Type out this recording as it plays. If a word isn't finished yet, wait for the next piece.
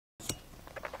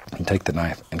can take the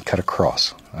knife and cut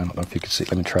across. I don't know if you can see.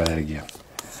 Let me try that again.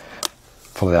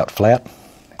 Pull it out flat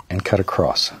and cut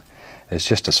across. It's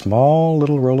just a small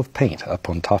little roll of paint up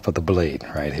on top of the blade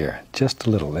right here. Just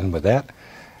a little. And with that,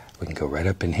 we can go right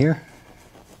up in here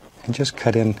and just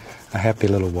cut in a happy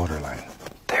little water line.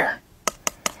 There.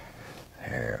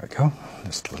 There we go.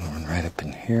 This little one right up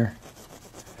in here.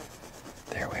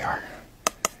 There we are.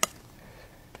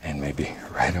 And maybe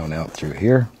right on out through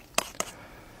here.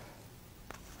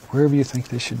 Wherever you think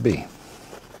they should be.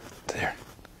 There.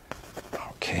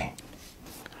 Okay.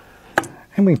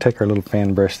 And we can take our little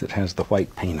fan brush that has the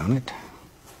white paint on it.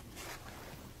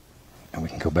 And we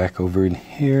can go back over in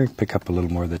here, pick up a little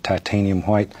more of the titanium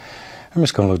white. I'm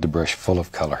just going to load the brush full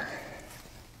of color.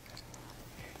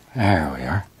 There we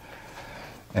are.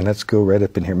 And let's go right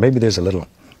up in here. Maybe there's a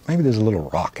little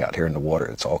rock out here in the water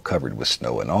that's all covered with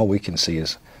snow, and all we can see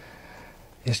is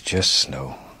just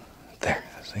snow. There,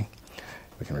 see?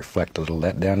 We can reflect a little of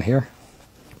that down here.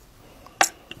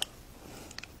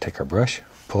 Take our brush,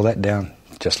 pull that down,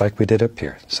 just like we did up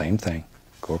here. Same thing.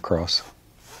 Go across.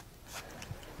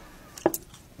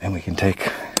 And we can take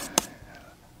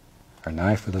our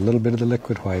knife with a little bit of the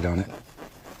liquid white on it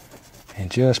and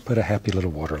just put a happy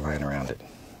little water line around it.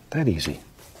 That easy.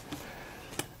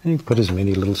 And you can put as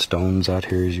many little stones out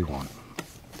here as you want.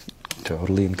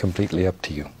 Totally and completely up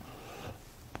to you.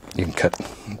 You can cut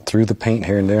through the paint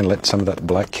here and there and let some of that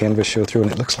black canvas show through,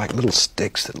 and it looks like little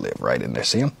sticks that live right in there.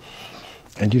 See them?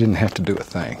 And you didn't have to do a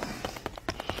thing.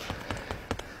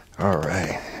 All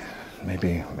right.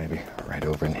 Maybe right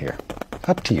over in here.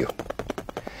 Up to you.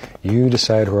 You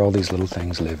decide where all these little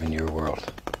things live in your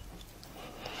world.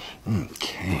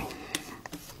 Okay.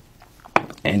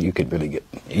 And you could really get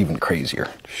even crazier.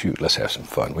 Shoot, let's have some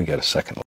fun. We got a second.